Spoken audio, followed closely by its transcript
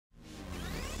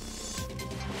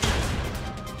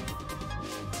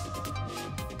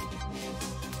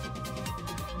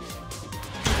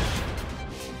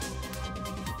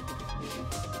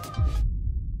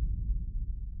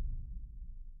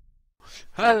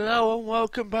Hello and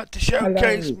welcome back to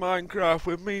Shoecase Hello. Minecraft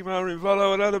with me,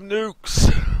 Myrninvollo and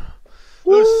Adamnukes.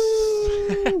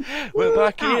 Woo! We're Woo!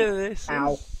 back Ow! here. This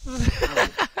Ow! is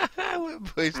Ow! we're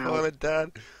both Ow! falling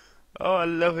down. Oh, I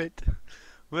love it.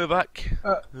 We're back.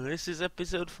 Uh, This is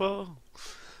episode 4,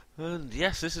 and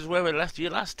yes, this is where we left you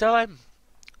last time.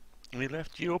 We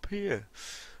left you up here.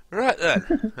 Right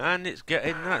then, and it's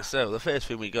getting that. So the first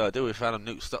thing we gotta do if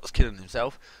Adamnukes starts killing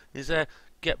himself is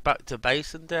get back to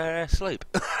base and sleep.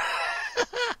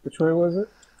 Which way was it?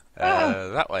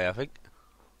 That way, I think.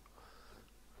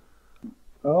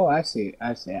 Oh, I see.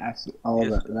 All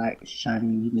Yes. the light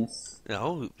shininess.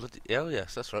 Oh, bloody hell,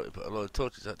 yes, that's right. We put a lot of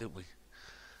torches out, didn't we?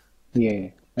 Yeah.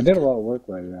 I did a lot of work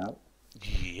right out.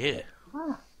 Yeah.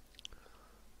 Ah.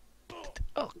 Oh,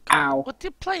 God, Ow! what are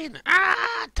you playing?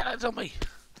 Ah, turns on me.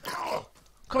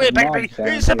 Come here, Mob's baby. down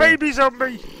It's a here. baby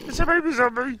zombie. It's a baby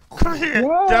zombie. Come here.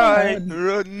 Run! Die.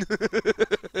 Run.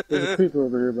 There's a creeper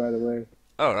over here, by the way.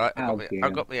 All right, Ow, I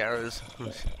damn. got my arrows.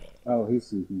 Oh, he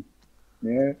sees me.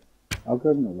 Yeah. I'll go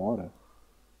in the water.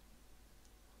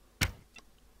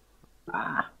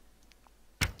 Ah!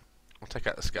 I'll take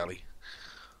out the skelly.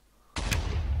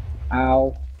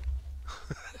 Ow!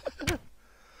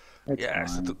 It's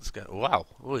Yes, I fine. took the skelly. Wow,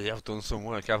 we have done some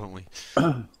work, haven't we?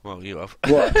 Well, you have.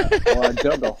 Well, I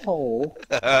dug a hole.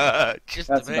 Just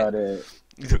That's a bit. about it.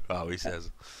 Oh, he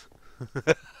says.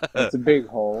 It's a big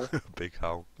hole. Big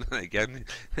hole. Again,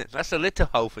 that's a little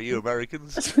hole for you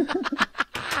Americans.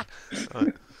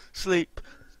 Right. Sleep,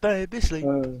 baby, sleep,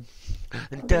 and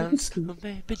dance, oh,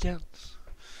 baby, dance.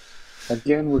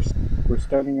 Again, we're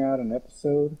starting out an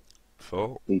episode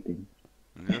 4. sleeping.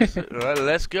 Yes, right,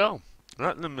 let's go.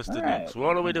 Right then, Mr. Alright. Nukes,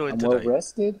 what are we doing I'm today? well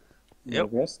rested.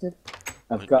 Yep. Well rested.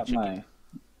 I've Like got the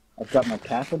my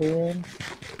catheter in.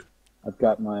 I've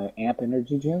got my amp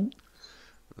energy gem.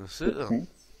 That's it. Okay.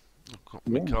 I've got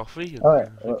my Yeah. coffee. And All right.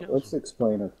 everything else. Let's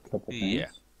explain a couple things. Yeah.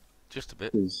 Just a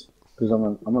bit. Because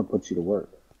I'm gonna put you to work.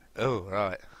 Oh,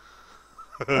 right.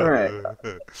 All right.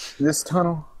 This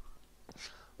tunnel.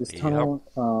 Yep.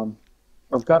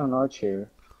 I've got an arch here.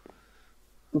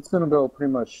 It's gonna go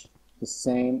pretty much the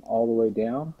same all the way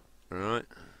down. Right.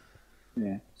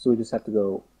 Yeah. So we just have to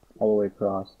go all the way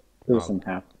across. There's Oh. some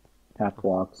half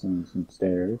blocks and some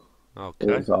stairs. Okay.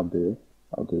 Those I'll do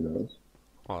those.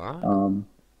 Alright.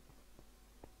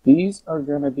 These are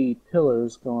gonna be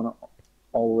pillars going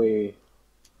all the way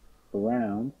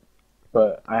around,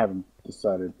 but I haven't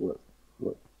decided what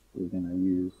we're gonna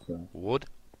use. So Wood.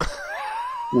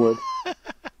 wood.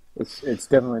 It's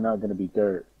definitely not gonna be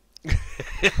dirt.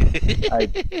 I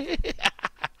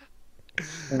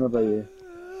don't know about you.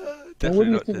 And Definitely what do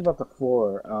you not think the- about the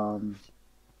floor?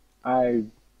 I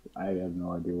have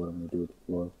no idea what I'm gonna do with the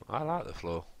floor. I like the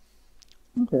floor.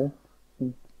 Okay.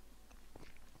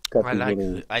 Got I these like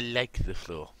little the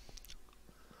floor.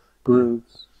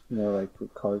 grooves, like for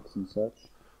carts and such.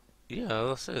 Yeah,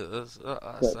 that's it. That's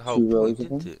Got the whole 2 rows point, of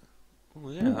isn't them. it? Oh,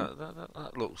 yeah, Yeah.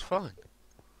 that looks fine.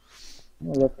 I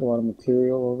left a lot of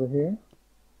material over here.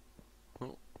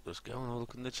 Well, let's go and have a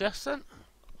look in the chest then.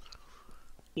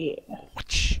 Yeah.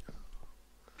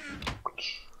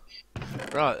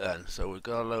 Right then, so we've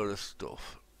got a load of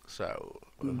stuff. So,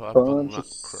 if I put Bunch that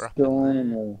of crap stone in in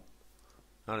there,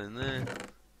 there. that in there,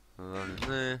 and that in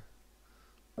there.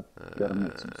 Gotta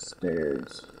make some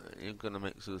stairs. You're gonna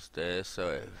make some stairs,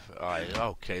 so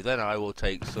okay, then I will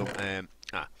take some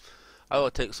I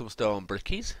will take some stone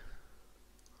brickies,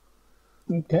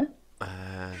 Okay.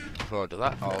 and before I do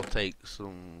that, I'll take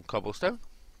some cobblestone,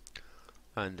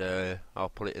 and I'll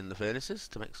put it in the furnaces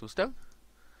to make some stone.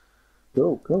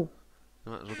 Go.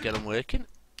 Might as well get them working.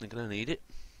 They're gonna need it.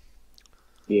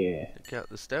 Yeah. Take out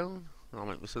the stone. I'll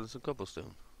make myself some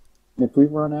cobblestone. If we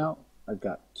run out, I've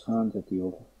got tons at the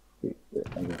old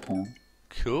town.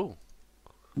 Cool.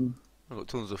 Hmm. I've got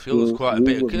tons of fuel. There's quite a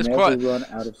we bit. will It's never quite. run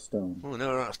out of stone. Oh no,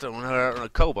 we're out of stone. We're out on a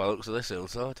coal by the looks of this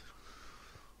hillside.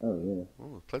 Oh yeah. Oh,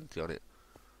 there's plenty on it.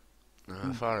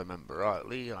 If I remember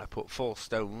rightly, I put 4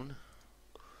 stone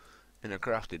in a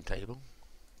crafting table.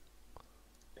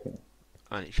 Okay.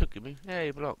 And it should give me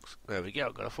 8 blocks. There we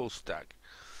go, got a full stack.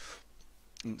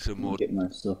 And some more Get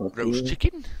myself up roast here.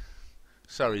 chicken.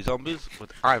 Sorry, zombies,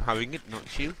 but I'm having it,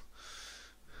 not you.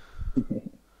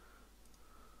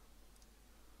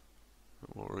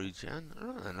 We'll regen.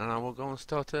 Right, and I will go and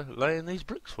start laying these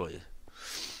bricks for you.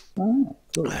 Ah,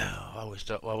 cool. I will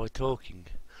start while we're talking.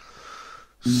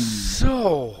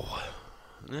 So,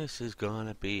 this is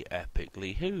gonna be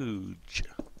epically huge.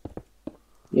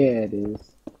 Yeah, it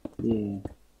is. Yeah.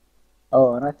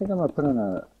 Oh, and I think I'm gonna put in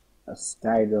a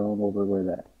sky dome over where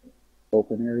that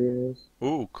open area is.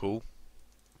 Oh, cool.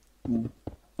 Yeah.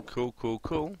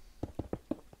 Cool.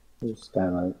 The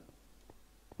skylight,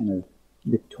 kind of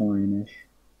Victorian-ish.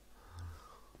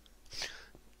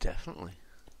 Definitely.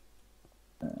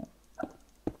 Am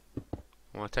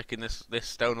I taking this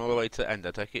stone all the way to the end?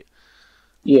 I take it.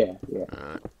 Yeah.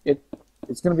 Alright.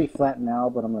 It's gonna be flattened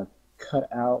out, but I'm gonna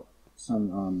cut out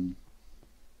some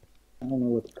I don't know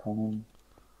what to call them.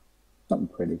 Something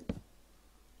pretty.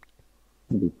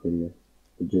 Maybe prettier.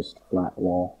 But just flat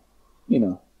wall. You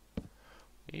know.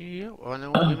 Yeah, I know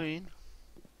what you mean.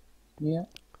 Yeah.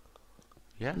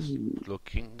 Yes,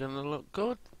 gonna look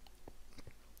good.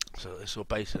 So this will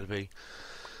basically be,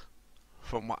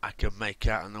 from what I can make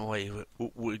out and the way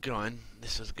we're going,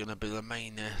 this is gonna be the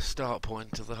main start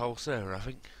point of the whole server, I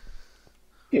think.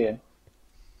 Yeah.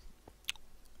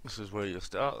 This is where you'll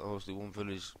start. Obviously, one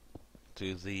village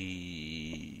to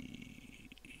the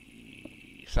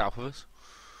south of us.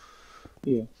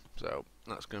 Yeah. So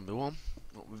that's going to be one.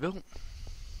 What we built.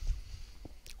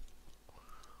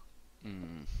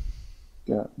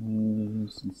 Got me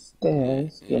some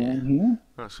stairs going here.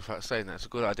 That's the fact saying that. It's a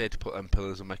good idea to put them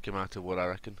pillars and make them out of wood, I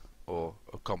reckon, or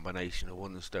a combination of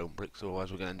wood and stone bricks.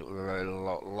 Otherwise, we're going to end up with a very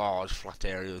large flat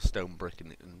area of stone brick,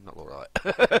 and it not look right.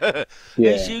 Yeah.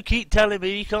 Yes, you keep telling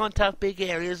me you can't have big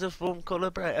areas of one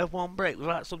colour of one brick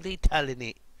without somebody telling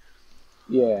it.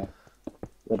 Yeah.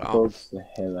 That bugs the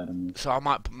hell out of me. So I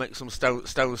might make some stone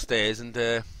stairs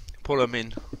and pull them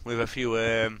in with a few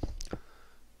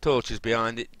torches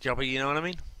behind it, Jobby, you know what I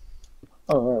mean?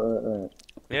 Oh, right.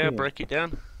 Yeah, break it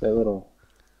down. That little...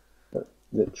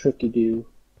 That trick you do.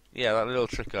 Yeah, that little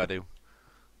trick I do.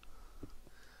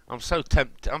 I'm so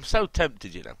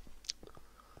tempted, you know.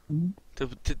 Mm-hmm. To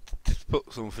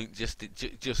put something just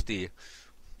here.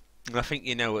 And I think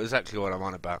you know exactly what I'm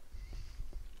on about.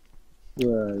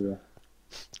 Yeah.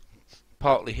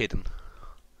 Partly hidden.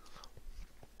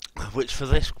 Which for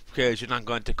this occasion I'm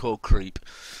going to call Creep.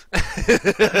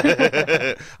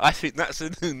 I think that's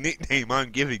a new nickname I'm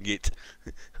giving it.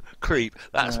 Creep.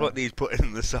 That's what needs put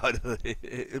in the side of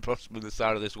possibly the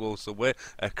side of this wall somewhere.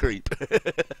 A creep.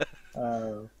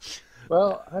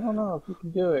 Well, I don't know if you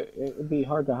can do it. It would be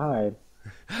hard to hide.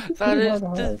 There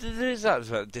is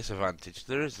that disadvantage.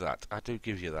 There is that. I do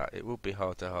give you that. It would be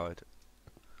hard to hide.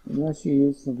 Unless you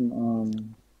use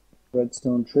some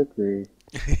redstone trickery,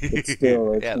 it's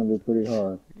still it's gonna be pretty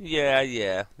hard. Yeah,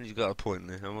 you've got a point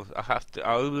there.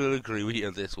 I will agree with you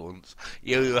on this once.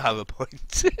 You have a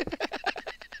point.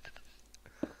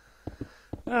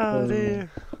 Oh dear.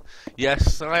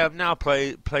 Yes, I am now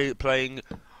playing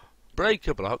Break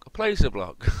a Block, Place a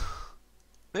Block.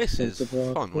 This is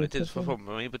fun. Well, it is for fun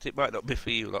for me, but it might not be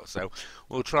for you lot, so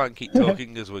we'll try and keep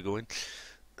talking as we're going.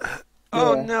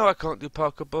 Oh no, I can't do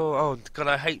Parker Ball. Oh god,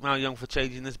 I hate Mal Young for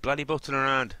changing this bloody button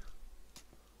around.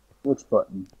 Which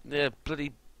button? The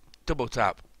bloody double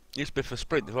tap. Used to be for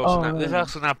sprint. They've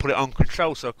also now put it on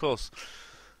control, so of course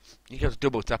you go to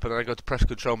double tap and then I go to press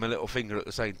control my little finger at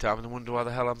the same time and I wonder why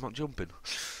the hell I'm not jumping.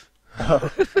 Oh.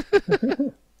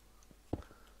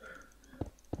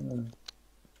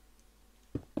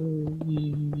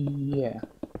 Yeah.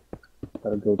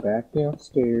 Gotta go back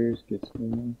downstairs, get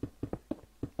some...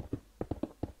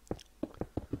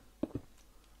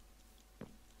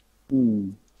 Give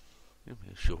me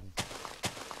a shovel.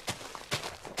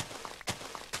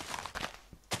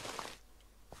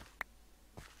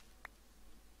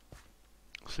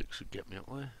 Six should get me up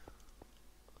there.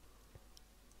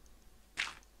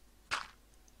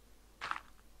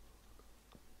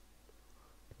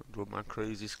 Do my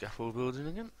crazy scaffold building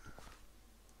again.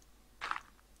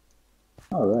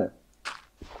 Alright.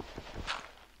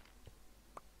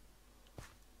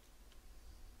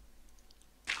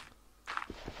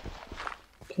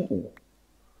 Okay. I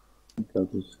think I'll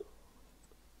just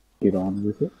get on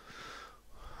with it.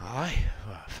 Aye,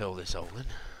 well, fill this hole in.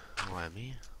 Why am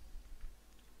here?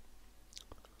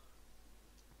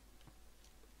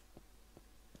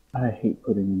 I hate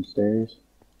putting in stairs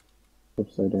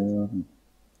upside down.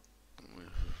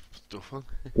 Stuff on.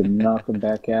 To knock them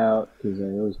back out because I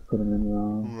always put them in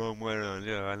wrong. Wrong way around,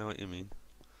 yeah, I know what you mean.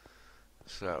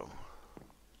 So,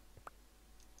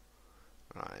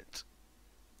 right.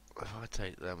 If I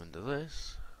take them into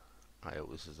this, I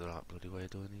hope this is the right bloody way of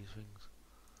doing these things.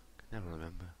 I can never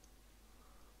remember.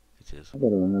 It is. I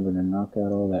gotta remember to knock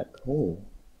out all that coal.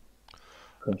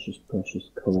 Precious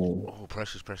coal. Oh,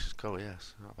 precious coal,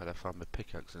 yes. I better find my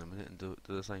pickaxe in a minute and do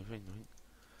the same thing, I think.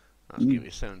 Let's give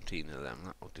you 17 of them,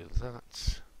 that will do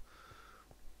that.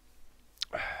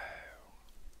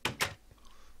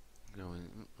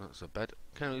 Going, that's a bed.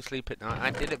 Can we sleep at night?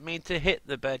 I didn't mean to hit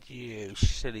the bed, you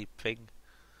silly thing.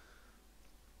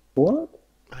 What?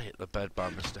 I hit the bed by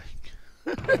mistake.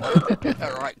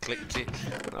 I right-clicked it.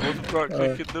 I wasn't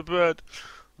right-clicking the bird.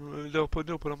 It opened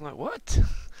up and I'm like, what?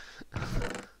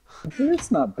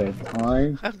 It's not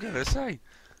bedtime. I'm gonna say.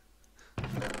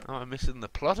 Am I missing the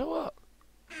plot or what?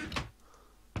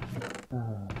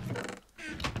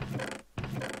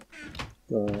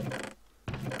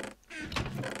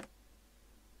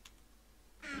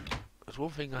 There's one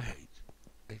thing I hate.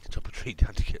 I need to chop a tree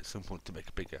down to get someone to make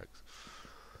a pickaxe.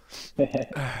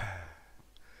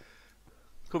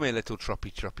 Come here, little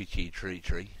troppy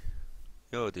tree.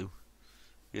 You do.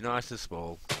 You're nice and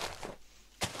small.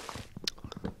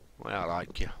 Well, I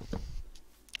like you.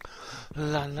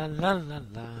 La la la la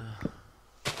la.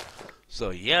 So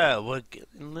yeah, we're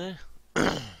getting there.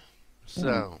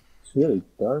 So it's really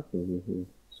dark over here.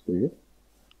 It's weird.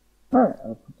 Alright,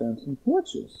 I'll put down some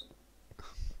torches.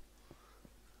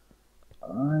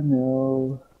 I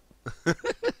know.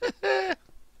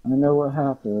 I know what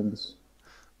happens.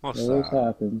 what's It always that?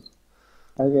 happens.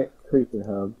 I get creeper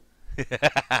hugged.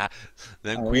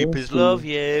 Them creepers love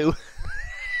you.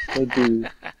 They do.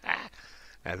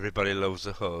 Everybody loves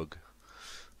a hug.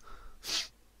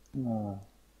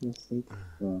 Yes, they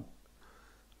do.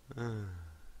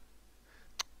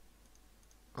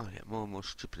 I get more and more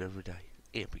stupid every day.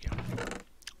 Here we go.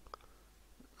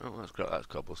 Oh, that's great. That's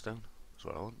cobblestone. That's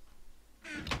what I want.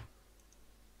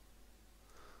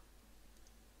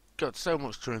 Got so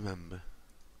much to remember.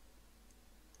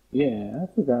 Yeah, I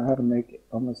forgot how to make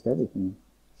almost everything.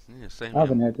 Yeah, same. I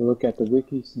haven't had to look at the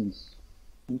wiki since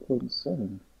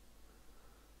 1.7.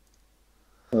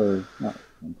 Or not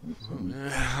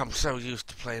 1.7. I'm so used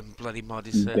to playing bloody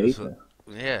modded servers. Beta.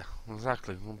 Yeah,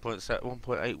 exactly.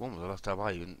 1.81 was the last time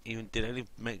I even did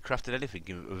crafted anything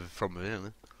from it.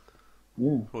 Really.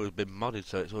 Yeah. It's always been modded,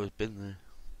 so it's always been there.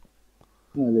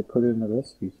 Yeah, they put it in the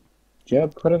recipes.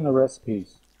 Jeb, put in the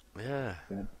recipes. Yeah.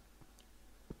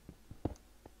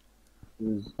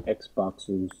 Those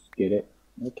Xboxers get it.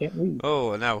 They can't read.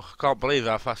 Oh, now I can't believe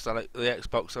how fast I like the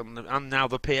Xbox and now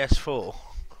the PS4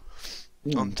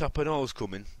 on top and all's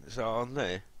coming. So on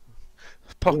there,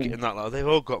 Pocket and that lot, they've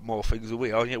all got more things than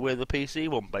we are. And yet we're the PC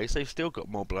one base. They've still got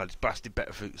more blasted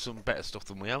better food, some better stuff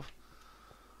than we have.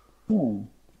 Yeah.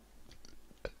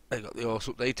 They got the OS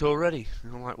update already.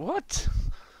 And I'm like, what?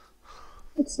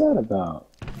 What's that about?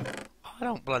 I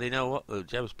don't bloody know what the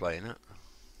Jeb's playing at.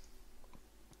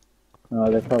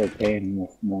 They're probably paying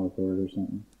more for it or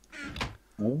something.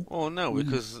 Right? Oh no,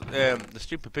 because the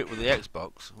stupid bit with the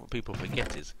Xbox, what people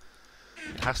forget is,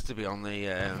 it has to be on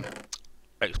the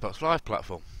Xbox Live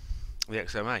platform, the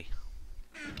XMA.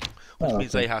 Which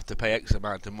means they have to pay X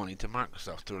amount of money to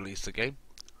Microsoft to release the game.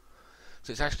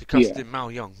 So it's actually costing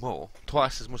Mal Young more,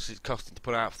 twice as much as it's costing to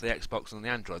put it out for the Xbox and the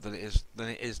Android than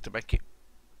it is to make it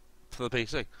for the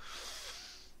PC.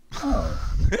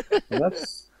 Oh, well,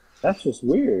 that's just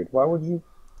weird. Why would you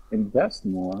invest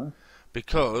more?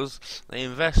 Because they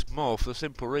invest more for the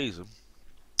simple reason,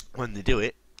 when they do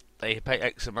it, they pay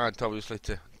X amount obviously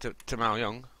to Mal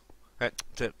Young,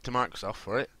 to Microsoft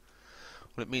for it.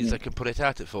 Well, it means they can put it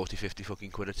out at 40, 50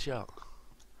 fucking quid a shot.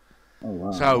 Oh,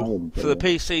 wow. So for the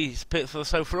PCs,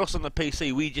 so for us on the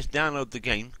PC, we just download the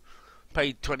game,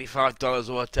 pay $25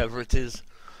 or whatever it is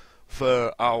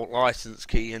for our license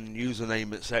key and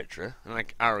username, etc., and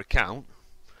like our account.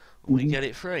 We get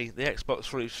it free. The Xbox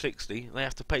 360, they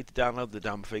have to pay to download the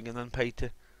damn thing and then pay to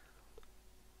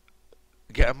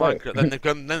get a Minecraft. Then they've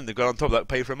gone on top of that,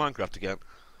 pay for a Minecraft again.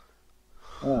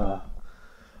 And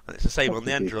it's the same on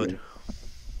the Android.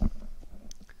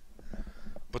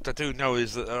 But I do know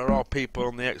is that there are people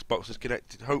on the Xboxes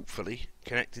connected, hopefully,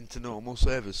 connecting to normal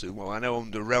servers soon. Well, I know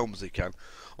under Realms they can.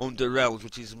 Under Realms,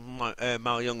 which is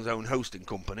Mal Young's own hosting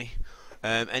company,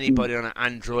 anybody on an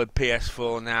Android,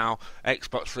 PS4 now,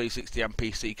 Xbox 360 and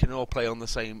PC can all play on the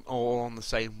same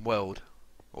world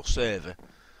or server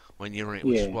when you're in it,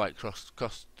 which is why it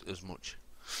costs as much.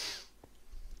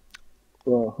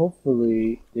 Well,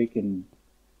 hopefully they can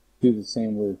do the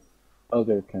same with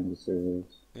other kinds of servers.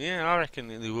 Yeah, I reckon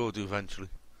they will do eventually.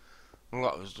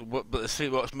 But see,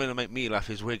 what's going to make me laugh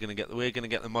is we're going to get the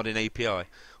modding API,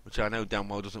 which I know damn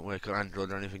well doesn't work on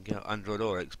Android or anything, Android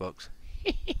or Xbox.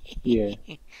 Yeah.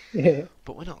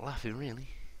 But we're not laughing really.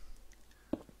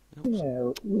 Oops.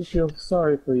 Yeah, we feel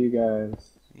sorry for you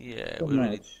guys. Yeah, so we really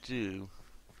much. do.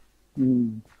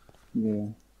 Yeah.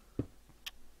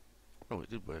 Oh, it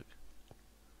did work.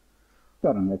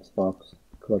 Got an Xbox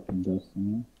collecting dust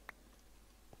in there.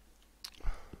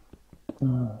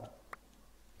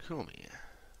 Come here.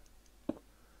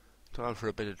 Time for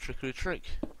a bit of trickery-trick.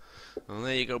 And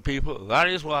there you go, people. That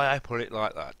is why I put it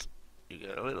like that. You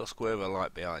get a little square of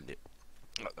light behind it.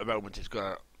 At the moment, it's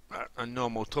got a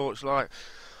normal torchlight.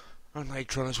 And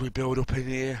later on, as we build up in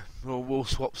here, we'll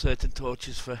swap certain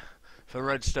torches for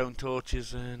redstone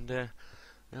torches, and they'll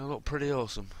look pretty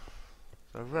awesome.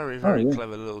 A very, Oh, very yeah.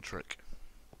 clever little trick.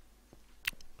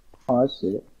 Oh, I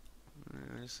see it.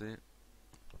 Yeah, I see it.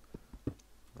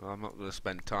 Well, I'm not going to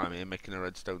spend time here making a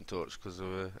redstone torch because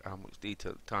of how much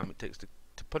detail time it takes to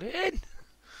put it in.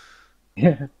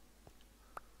 Yeah.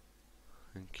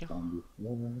 Thank you. Zombie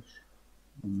flesh.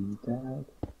 I need that.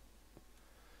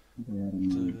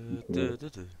 And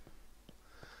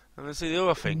then see, the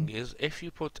other thing is, if you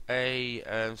put a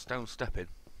stone step in,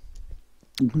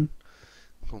 Mm-hmm.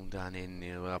 come down in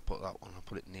here, well, I'll put that one, I'll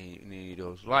put it near your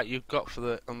doors, like you've got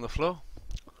for on the floor.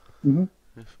 Mm-hmm.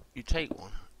 If you take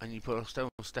one and you put a stone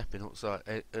step in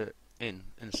outside,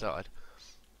 inside,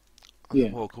 and Yeah.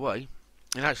 walk away,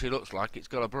 it actually looks like it's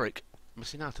got a brick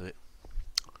missing out of it.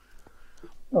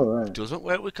 All right. Doesn't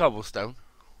work with cobblestone,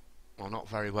 well, not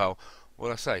very well.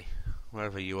 Well, I say,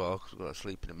 wherever you are, because I've got to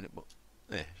sleep in a minute, but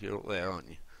yeah, you're up there, aren't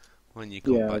you? When you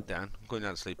come Yeah. back down, I'm going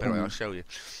down to sleep anyway, I'll show you.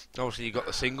 Obviously, you got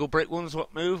the single brick ones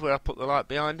what move, where I put the light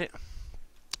behind it.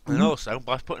 And Mhm. also,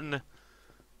 by putting the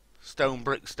stone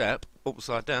brick step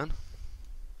upside down,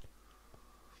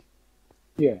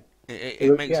 Yeah.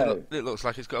 it makes it looks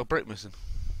like it's got a brick missing.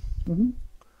 Mm-hmm.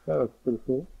 That looks pretty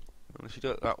cool. And if you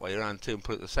do it that way around too and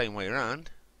put it the same way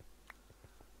around,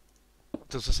 it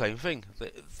does the same thing.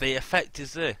 The effect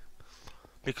is there.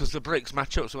 Because the bricks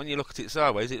match up, so when you look at it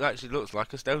sideways, it actually looks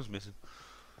like a stone's missing.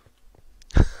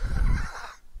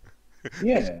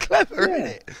 Yeah. It's clever, isn't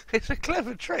it? It's a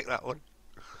clever trick, that one.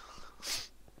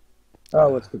 Oh,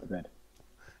 let's get to bed.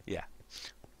 Yeah.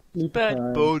 Sleep Bud.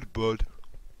 time.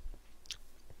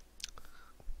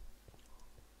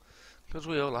 Because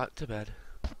we all like to bed.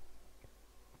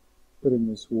 Put in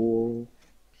this wall,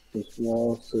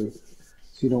 so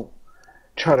you don't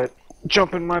try to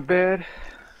jump in my bed.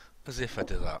 As if I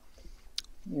do that.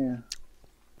 Yeah.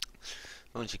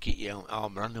 Once you keep your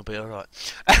armour on, you'll be alright.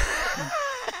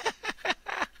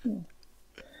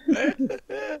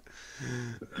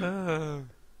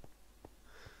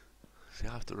 See,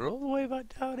 I have to roll all the way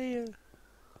back down here.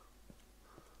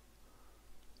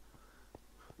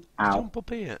 Ow. Jump up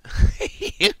here.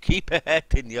 You keep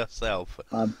hurting yourself.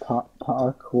 I'm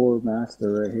parkour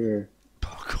master right here.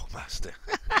 Parkour master.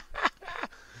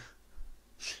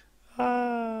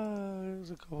 There's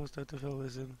a cobblestone to fill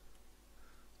this in.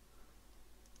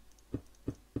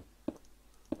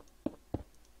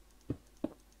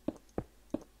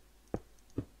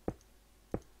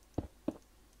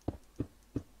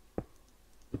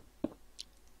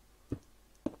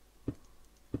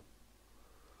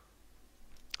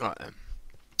 Right then.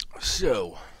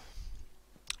 So.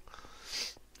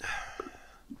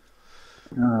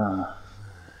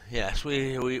 Yes,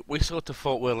 we sort of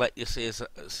thought we'll let you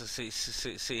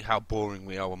see how boring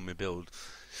we are when we build.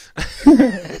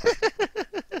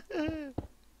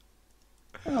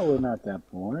 Oh, we're not that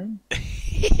boring.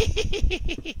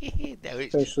 No,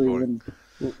 it's Especially boring.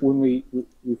 when we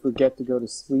forget to go to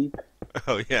sleep.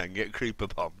 Oh yeah, and get creeper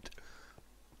bombed.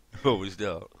 Always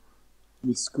do.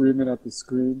 We screaming at the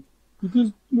screen. You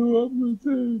just blew up my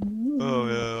thing. Oh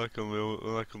yeah, like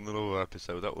on the other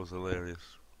episode, that was hilarious.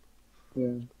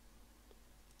 Yeah.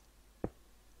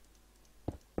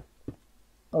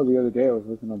 Oh, the other day I was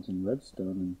working on some redstone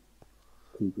and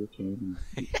creeper came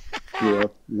and threw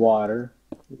up water,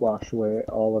 wash away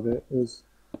all of it. It was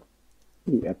a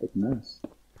pretty epic mess.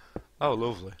 Oh,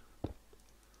 lovely.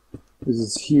 There's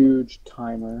this huge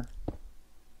timer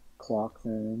clock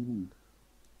thing.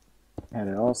 And had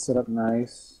it all set up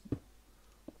nice.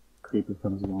 Creeper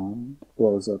comes along,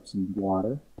 blows up some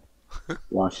water,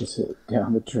 washes it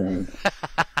down the drain.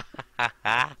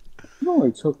 It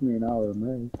only took me an hour to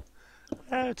make.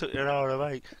 Yeah, it took you an hour to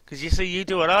make. Because you see, you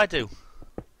do what I do.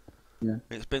 Yeah.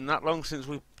 It's been that long since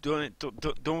we've done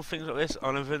things like this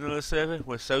on a vanilla server.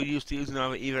 We're so used to using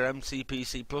either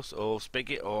MCPC Plus or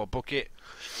Spigot or Bucket.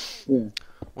 Yeah.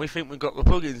 We think we've got the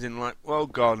plugins in like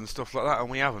WorldGuard and stuff like that, and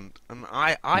we haven't. And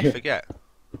I forget.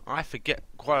 I forget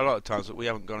quite a lot of times that we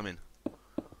haven't got them in.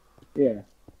 Yeah.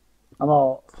 I'm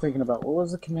all thinking about, what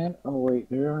was the command? Oh, wait,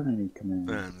 there aren't any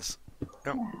commands.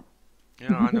 Yep.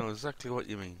 Yeah, I know exactly what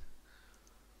you mean.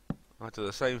 I do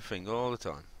the same thing all the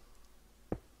time.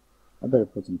 I better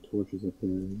put some torches up here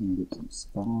and get some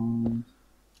spawns.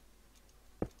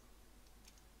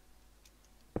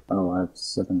 Oh, I have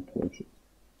 7 torches.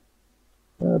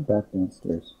 Back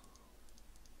downstairs.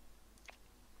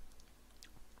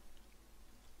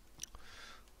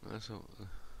 That's all.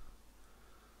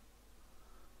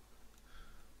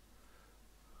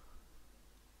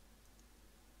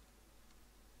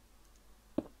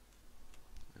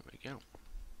 There we go.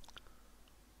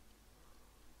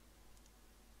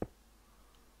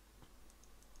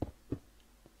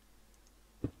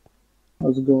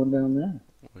 How's it going down there?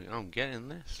 I'm getting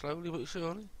there, slowly but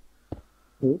surely.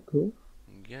 Cool, cool.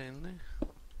 I'm getting there.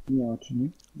 You watching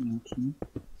me? You watching me?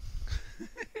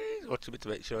 He's watching me to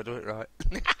make sure I do it right.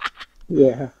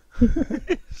 Yeah.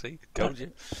 See, told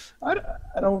you. I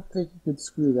don't think you could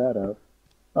screw that up.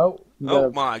 Oh,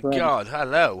 Oh my God!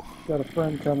 Hello. Got a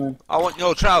friend coming. I want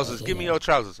your trousers. Give me your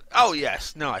trousers. Oh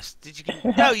yes, nice. Did you?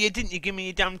 No, you didn't. You give me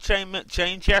your damn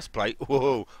chain chest plate.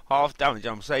 Whoa, half damage.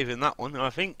 I'm saving that one. I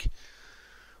think.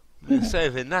 I'm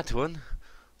saving that one.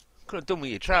 Could have done with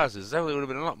your trousers. That would have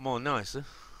been a lot more nicer.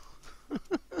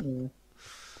 Yeah.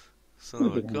 Son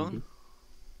of a gun.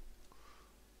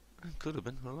 It could have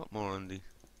been a lot more handy.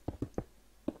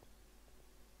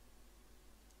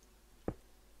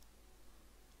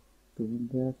 Going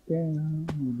back down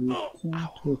with some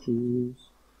torches.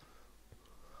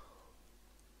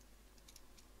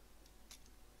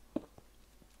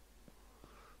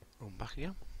 I'm back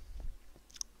again.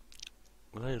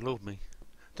 Well, they love me.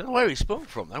 Don't know where he spawned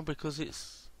from though, because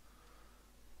it's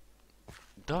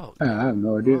dark. I have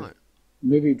no idea. Right.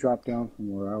 Maybe he dropped down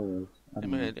from where I was. He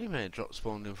may have dropped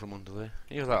spawned in from under there.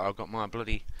 Either that, I've got my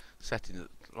bloody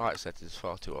light settings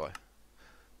far too high.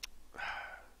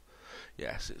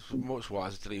 Yes, it's much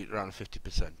wiser to leave it around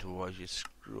 50%, otherwise you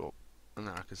screw up. And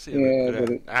now I can see Yeah,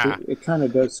 it. but it kind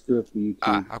of does screw up the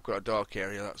YouTube. I've got a dark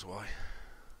area, that's why.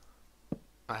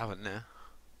 I haven't now.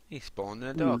 He spawned in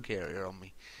a dark area on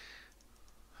me.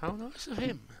 How nice of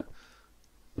him.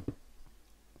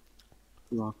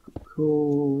 Block of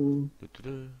coal.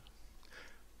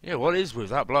 Yeah, what is with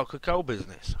that block of coal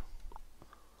business?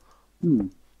 What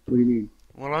do you mean?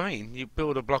 Well, I mean, you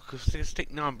build a block of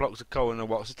stick 9 blocks of coal in a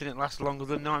box. It didn't last longer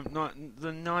than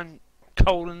nine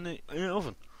coal in the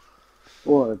oven.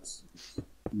 Well, it's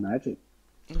magic.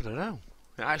 I don't know.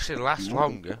 It actually lasts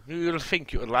longer. You would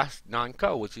think it would last 9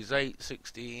 coal, which is 8,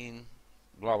 16,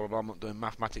 blah blah blah. I'm not doing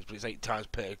mathematics, but it's 8 times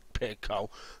per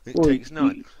coal. It takes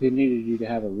 9. They needed you to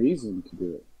have a reason to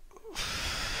do it.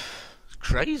 It's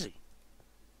crazy.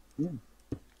 Yeah.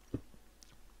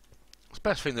 It's the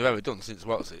best thing they've ever done since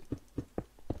what's it?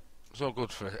 It's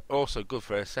also good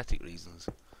for aesthetic reasons.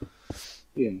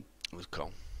 Yeah. It was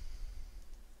coal.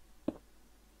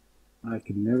 I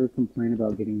can never complain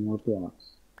about getting more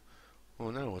blocks.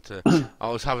 Well, no, I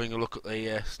was having a look at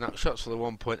the snapshots for the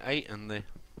 1.8 and the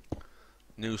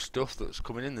new stuff that's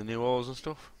coming in, the new ores and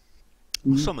stuff.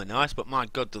 Some are nice, but my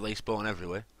God, do they spawn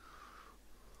everywhere?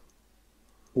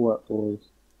 What ores?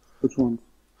 Which ones?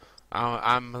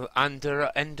 I'm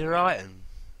enderite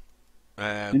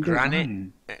and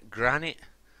granite.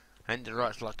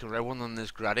 Enderite's like a red one, and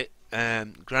there's granite.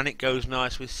 Granite goes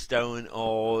nice with stone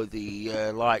or the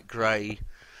light grey,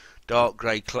 dark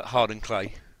grey hardened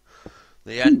clay.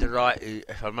 The enderite,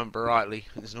 if I remember rightly,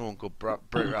 there's no one called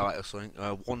Britite or something.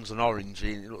 One's an orange,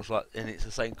 and it looks like, and it's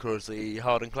the same colour as the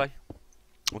hardened clay,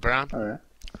 or brown. Alright.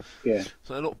 Yeah.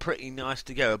 So they look pretty nice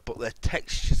together, but their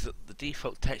textures, the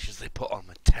default textures they put on,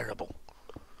 are terrible.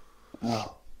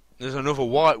 Oh. There's another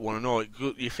white one, and all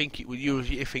you think it would use.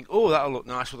 You think, oh, that'll look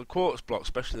nice with a quartz block,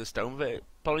 especially the stone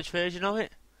polished version of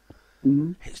it.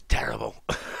 It's terrible.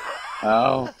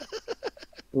 Oh.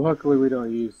 Luckily, we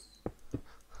don't use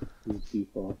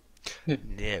default.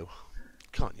 No,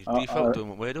 can't use default doing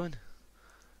what we're doing.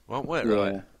 Won't work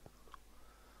right.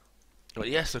 But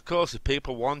yes, of course, if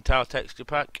people want our texture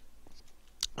pack,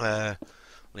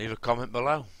 leave a comment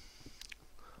below.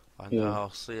 And I'll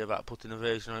see about putting a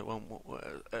version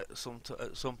at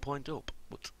some point up.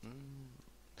 But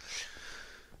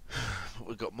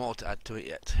we've got more to add to it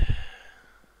yet.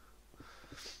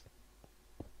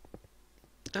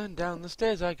 And down the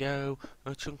stairs I go,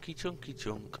 a chunky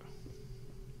chunk.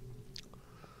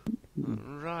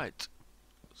 Right.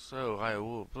 So I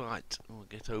will we'll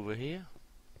get over here.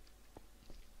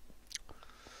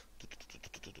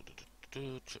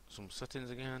 Check some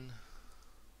settings again.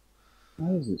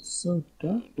 Why is it so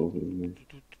dark over here?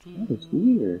 That is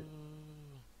weird.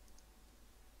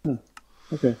 Huh.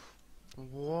 Okay.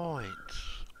 Right.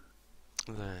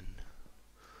 Then.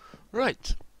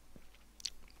 Right.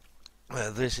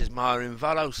 This is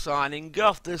Myrninvollo signing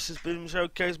off. This has been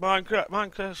Shoecase Minecraft.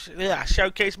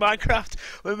 Shoecase Minecraft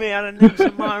with me, Adamnukes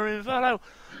and Myrninvollo.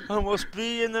 And we'll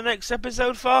be in the next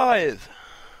episode 5.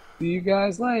 See you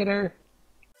guys later.